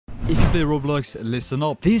If you play Roblox, listen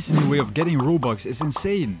up. This new way of getting Robux is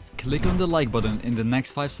insane. Click on the like button in the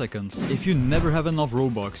next 5 seconds. If you never have enough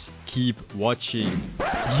Robux, keep watching.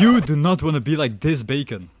 You do not want to be like this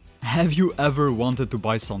bacon. Have you ever wanted to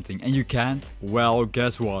buy something and you can't? Well,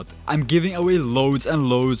 guess what? I'm giving away loads and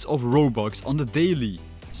loads of Robux on the daily.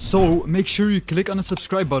 So make sure you click on the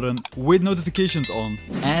subscribe button with notifications on.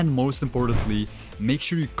 And most importantly, make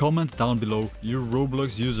sure you comment down below your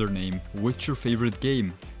Roblox username with your favorite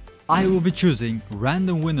game. I will be choosing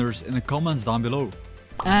random winners in the comments down below.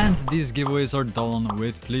 And these giveaways are done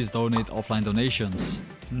with please donate offline donations.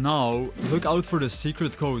 Now, look out for the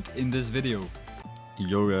secret code in this video.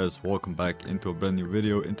 Yo guys, welcome back into a brand new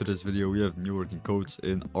video. Into this video we have new working codes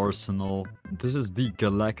in Arsenal. This is the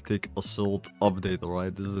Galactic Assault update,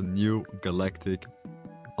 alright? This is a new Galactic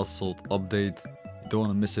Assault update. You don't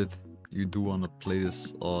want to miss it. You do want to play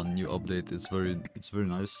this new update. It's very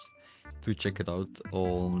nice to check it out.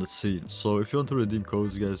 Let's see. So if you want to redeem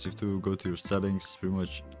codes, guys, you have to go to your settings, pretty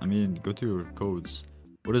much. I mean, go to your codes.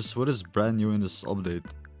 What is brand new in this update?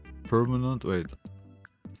 Permanent? Wait.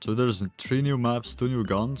 So there's 3 new maps, 2 new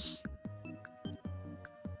guns.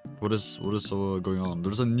 What is going on?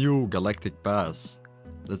 There's a new Galactic Pass.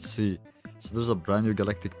 Let's see. So there's a brand new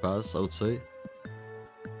Galactic Pass, I would say.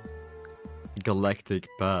 Galactic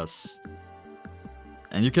Pass.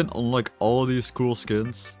 And you can unlock all these cool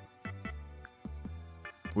skins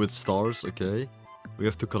with stars, okay? We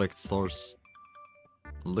have to collect stars.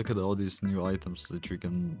 Look at all these new items that you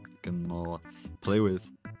can play with.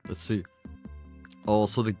 Let's see. Oh,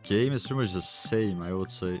 so the game is pretty much the same, I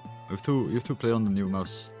would say. You have to play on the new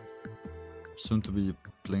maps. Soon to be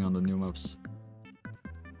playing on the new maps.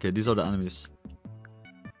 Okay, these are the enemies.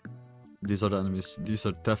 These are the enemies. These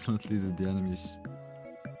are definitely the enemies.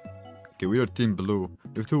 Okay, we are Team Blue.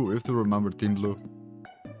 We have to remember Team Blue.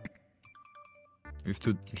 We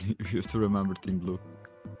have to remember Team Blue.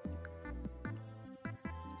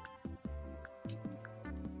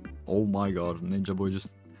 Oh my god, Ninja Boy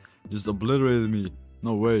just obliterated me.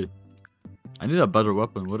 No way. I need a better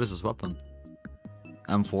weapon. What is this weapon?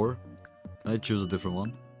 M4? Can I choose a different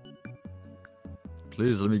one?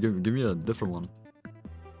 Please, let me give me a different one.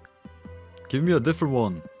 Give me a different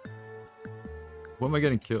one. What am I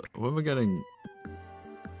getting killed? What am I getting?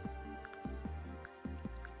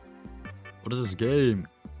 What is this game?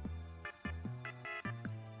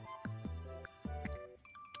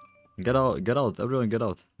 Get out, everyone get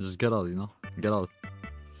out. Just get out, you know? Get out.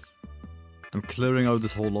 I'm clearing out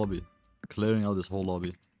this whole lobby. Clearing out this whole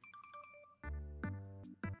lobby.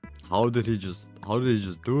 How did he just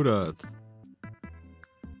do that?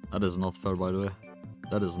 That is not fair, by the way.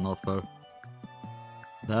 That is not fair.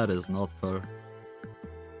 That is not fair.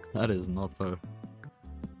 That is not fair.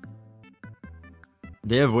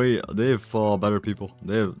 They have better people.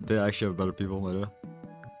 They actually have better people, by the way.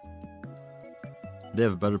 They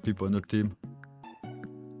have better people in their team.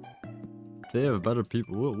 They have better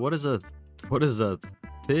people. What is that? What is that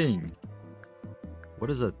thing? What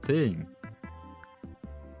is that thing?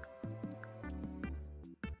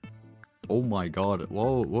 Oh my god.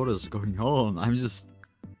 Whoa, what is going on? I'm just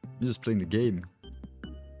playing the game.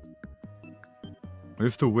 We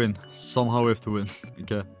have to win. Somehow we have to win.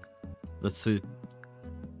 Okay. Let's see.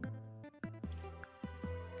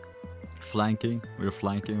 Flanking. We're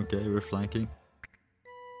flanking. Okay, we're flanking.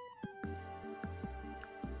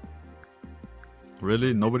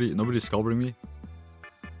 Really? Nobody's covering me?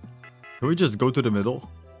 Can we just go to the middle?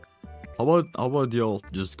 How about y'all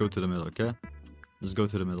just go to the middle, okay? Just go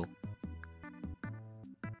to the middle.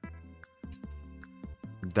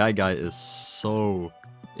 That guy is so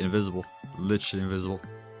invisible. Literally invisible.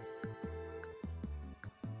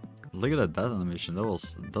 Look at that animation. That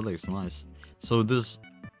looks nice. So this,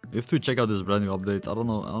 you have to check out this brand new update. I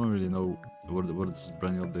don't really know what this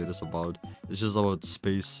brand new update is about. It's just about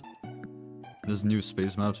space. There's new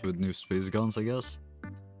space maps with new space guns, I guess.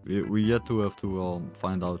 We yet to have to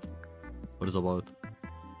find out what it's about.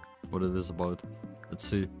 What it is about. Let's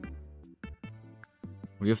see.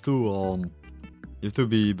 You have to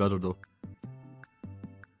be better though.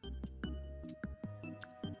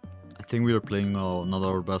 I think we are playing not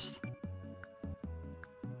our best.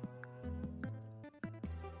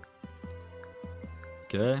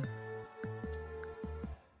 Okay.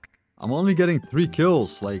 I'm only getting 3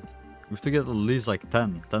 kills. Like, we have to get at least like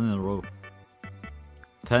 10 in a row.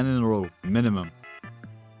 10 in a row, minimum.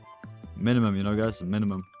 Minimum, you know, guys,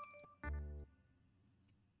 minimum.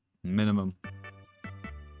 Minimum.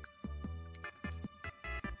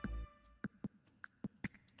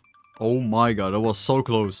 Oh my god, that was so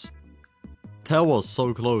close. That was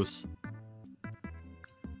so close.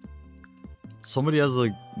 Somebody has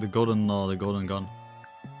like the golden gun.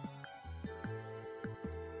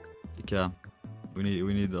 Okay. We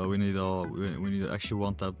need to actually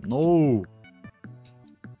one tap. No!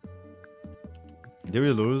 Did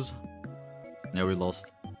we lose? Yeah, we lost.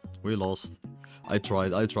 We lost. I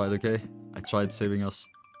tried, okay? I tried saving us.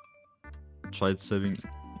 Tried saving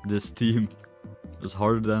this team. It was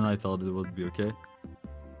harder than I thought it would be, okay?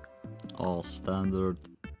 Oh, standard.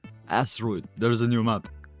 Asteroid. There's a new map.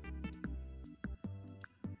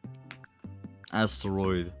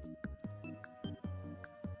 Asteroid.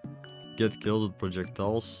 Get kills with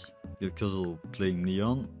projectiles. Get kills with playing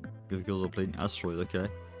neon. Get kills with playing asteroid, okay?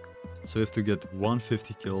 So we have to get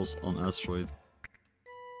 150 kills on asteroid.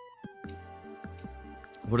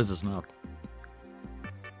 What is this map?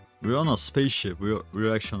 We're on a spaceship.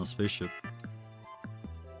 We're actually on a spaceship.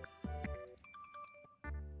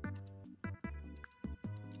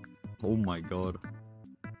 Oh my god.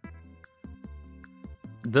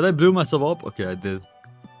 Did I blow myself up? Okay, I did.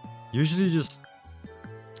 Usually just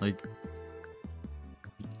like,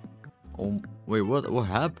 oh wait, what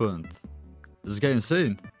happened? This guy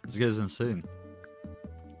insane. This guy's insane.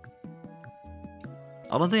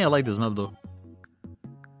 I don't think I like this map though.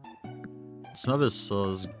 This map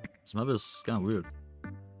is kind of weird.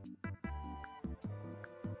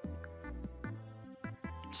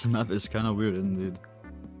 This map is kind of weird indeed.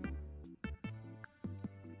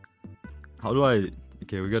 How do I?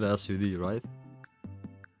 Okay, we got SUD, right?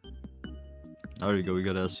 There we go. We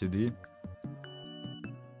got SUD.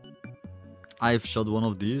 I've shot one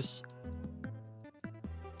of these.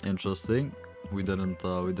 Interesting. We didn't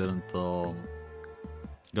got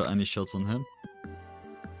any shots on him.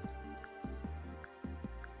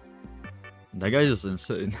 That guy is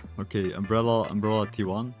insane. Okay, umbrella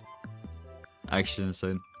T1. Actually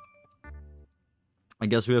insane. I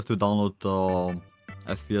guess we have to download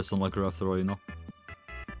FPS unlocker after all, you know.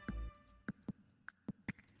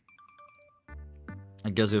 I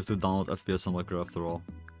guess we have to download FPS unlocker after all.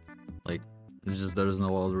 Like, it's just there is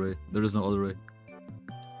no other way. There is no other way.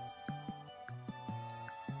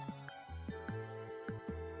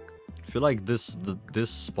 I feel like this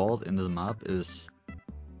spot in the map is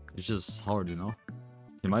it's just hard, you know.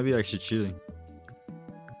 He might be actually cheating.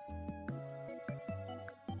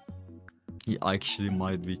 He actually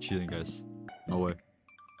might be cheating, guys. No way.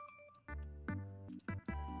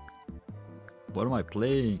 What am I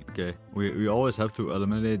playing? Okay, we always have to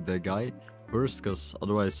eliminate that guy first, because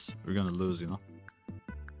otherwise we're gonna lose, you know.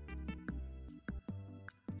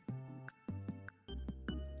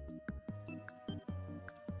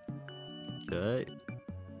 Okay.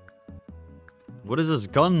 What is this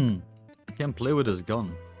gun? I can't play with this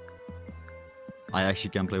gun. I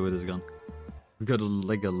actually can't play with this gun. We got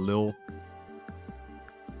like a little,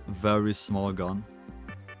 very small gun.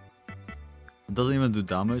 It doesn't even do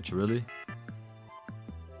damage, really.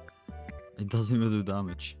 It doesn't even do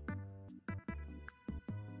damage.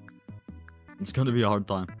 It's gonna be a hard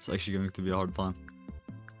time. It's actually going to be a hard time.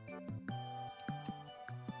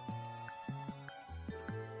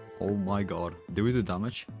 Oh my god. Did we do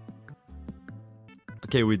damage?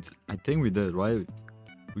 Okay, I think we did, right?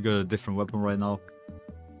 We got a different weapon right now.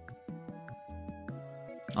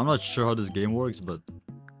 I'm not sure how this game works, but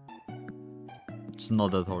it's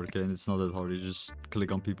not that hard, okay? It's not that hard. You just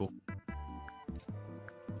click on people.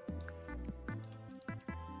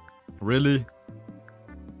 Really?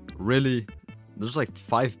 Really? There's like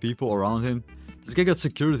 5 people around him. This guy got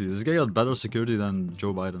security. This guy got better security than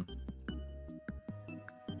Joe Biden.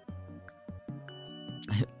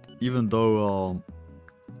 Even though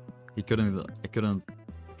I couldn't.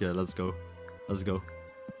 Okay, let's go. Let's go.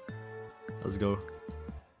 Let's go.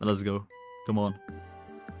 Let's go. Come on.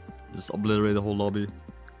 Just obliterate the whole lobby.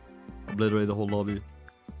 Obliterate the whole lobby.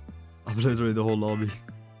 Obliterate the whole lobby.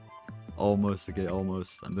 Almost, okay,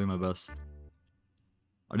 almost. I'm doing my best.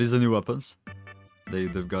 Are these the new weapons?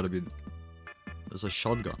 They've got to be. There's a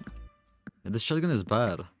shotgun. Yeah, this shotgun is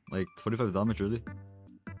bad. Like 45 damage, really.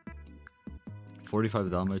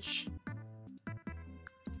 45 damage.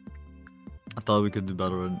 I thought we could do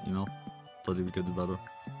better, and you know, thought we could do better.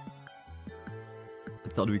 I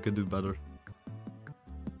thought we could do better.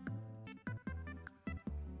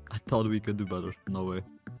 I thought we could do better. No way.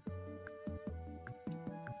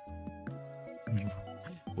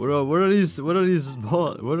 What are these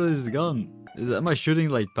guns? Am I shooting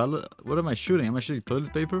like pellet? What am I shooting? Am I shooting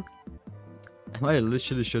toilet paper? Am I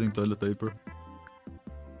literally shooting toilet paper?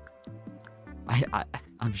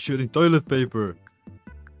 I'm shooting toilet paper.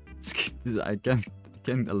 I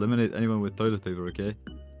can't eliminate anyone with toilet paper, okay?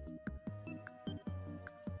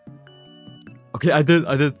 Okay, I did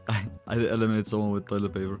eliminate someone with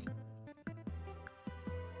toilet paper.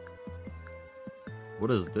 What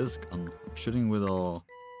is this gun? I'm shooting with a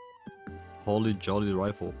Holly Jolly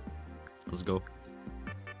rifle. Let's go.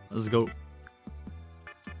 Let's go.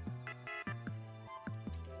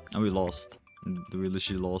 And we lost. We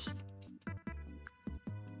literally lost.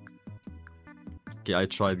 Okay, I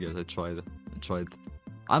tried, guys. I tried.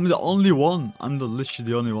 I'm the only one. I'm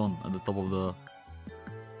literally the only one at the top of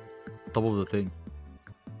the thing.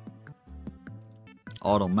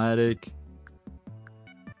 Automatic.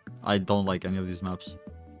 I don't like any of these maps.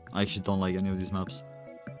 I actually don't like any of these maps.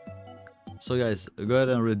 So guys, go ahead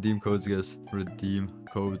and redeem codes, guys. Redeem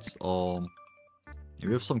codes.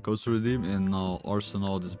 We have some codes to redeem in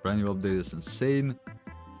Arsenal. This brand new update is insane.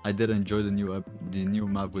 I did enjoy the new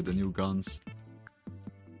map with the new guns.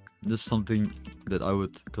 This is something that I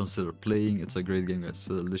would consider playing. It's a great game, guys.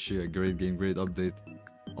 So literally a great game, great update.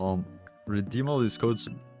 Redeem all these codes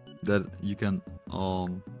that you can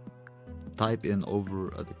type in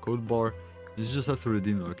over at the code bar. You just have to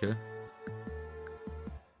redeem them, okay?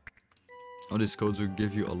 All these codes will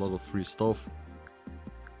give you a lot of free stuff.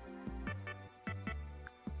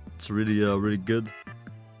 It's really really good.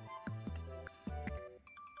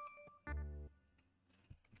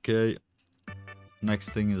 Okay. Next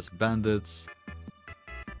thing is bandits.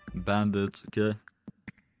 Bandits, okay.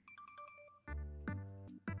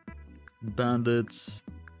 Bandits.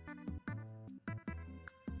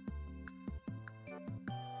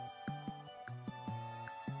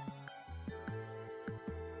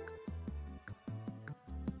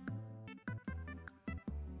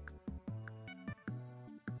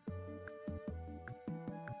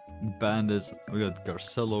 Bandits. We got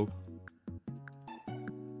Garcello.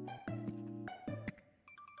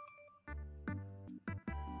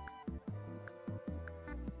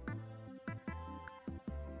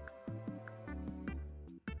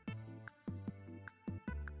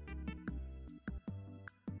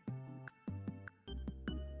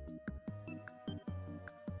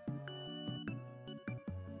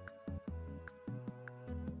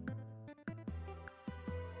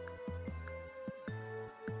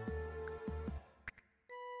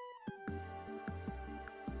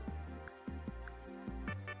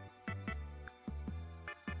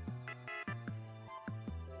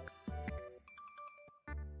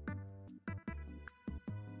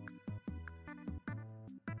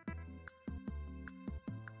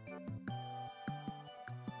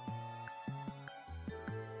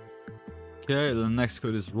 Okay, the next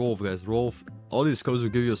code is Rolf, guys. Rolf. All these codes will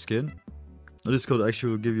give you a skin. All this code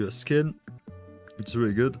actually will give you a skin, which is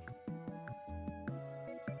really good.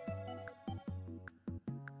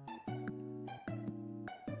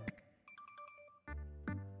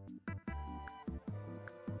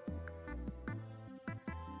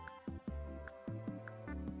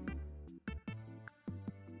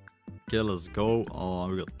 Okay, let's go.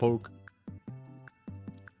 We got poke.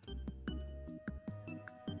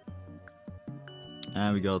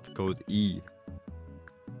 And we got code E.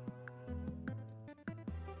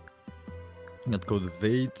 We got code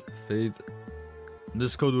Fade.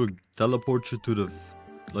 This code will teleport you to the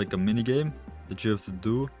like a mini game that you have to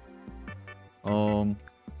do.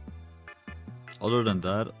 Other than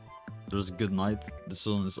that, there's a good night. This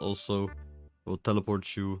one is also will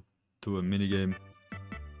teleport you to a mini game.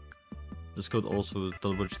 This code also will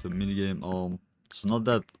teleport you to a mini game. It's not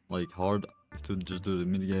that like hard to just do the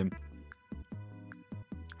mini game.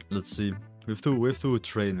 Let's see. We have to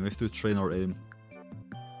train. We have to train our aim.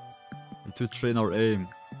 We have to train our aim.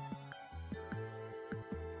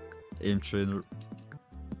 Aim trainer.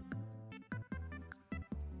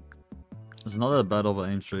 It's not that bad of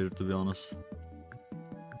an aim trainer, to be honest.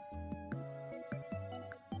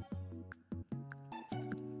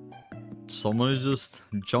 Someone is just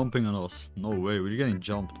jumping on us. No way, we're getting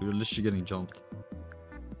jumped. We're literally getting jumped.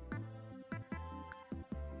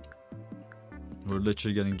 We're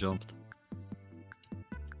literally getting jumped.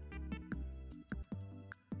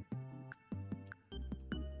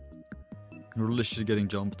 We're literally getting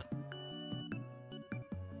jumped.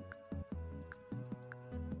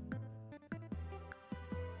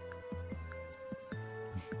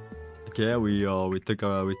 Okay, we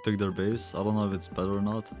took their base. I don't know if it's better or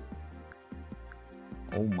not.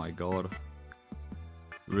 Oh my god.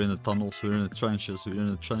 We're in the tunnels, we're in the trenches, we're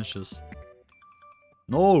in the trenches.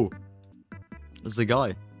 No! That's the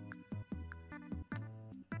guy.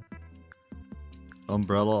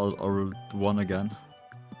 Umbrella or one again.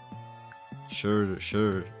 Sure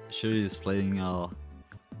he's playing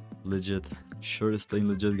legit. Sure he's playing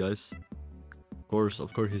legit, guys.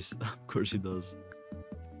 Of course he does.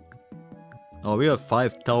 Oh, we have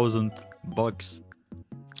 5,000 bucks.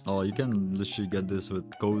 Oh, you can literally get this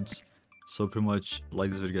with codes. So pretty much like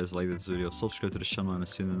this video guys, like this video, subscribe to the channel, and I'll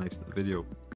see you in the next video.